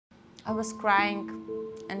I was crying,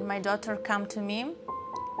 and my daughter came to me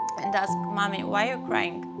and asked, "Mommy, why are you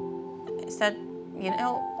crying?" I said, "You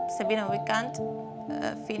know, Sabina, we can't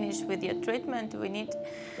finish with your treatment. We need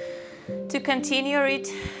to continue it."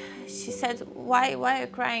 She said, why are you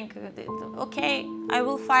crying?" "Okay, I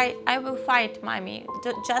will fight, Mommy.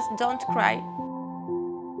 Just don't cry."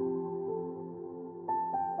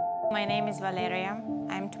 My name is Valeria.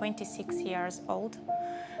 I'm 26 years old,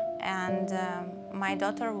 and my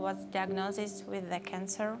daughter was diagnosed with the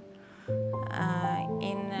cancer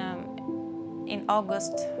in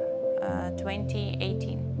August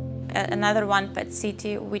 2018. Another one PET CT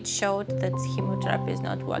which showed that chemotherapy is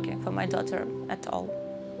not working for my daughter at all,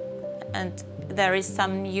 and there is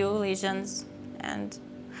some new lesions, and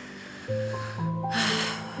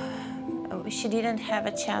she didn't have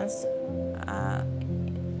a chance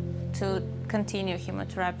to continue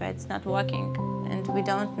chemotherapy. It's not working, and we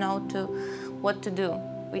don't know what to do.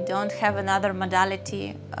 We don't have another modality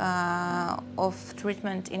of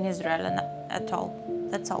treatment in Israel at all.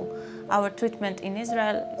 That's all. Our treatment in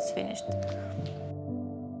Israel is finished.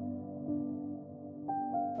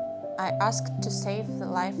 I asked to save the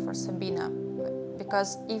life for Sabina,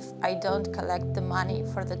 because if I don't collect the money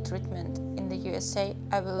for the treatment in the USA,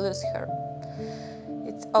 I will lose her.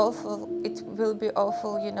 It's awful. It will be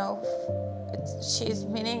awful, you know. She is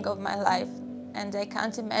the meaning of my life, and I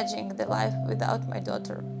can't imagine the life without my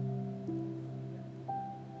daughter.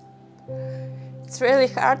 It's really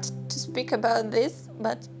hard to speak about this,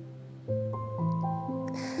 but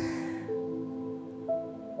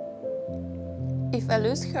if I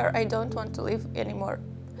lose her, I don't want to live anymore.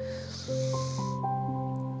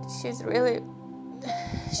 She's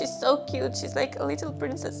so cute. She's like a little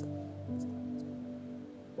princess.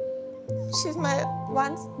 She's my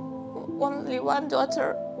only one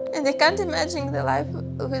daughter, and I can't imagine the life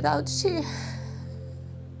without she.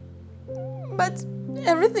 But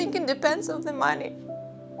everything depends on the money.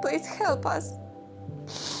 Please help us.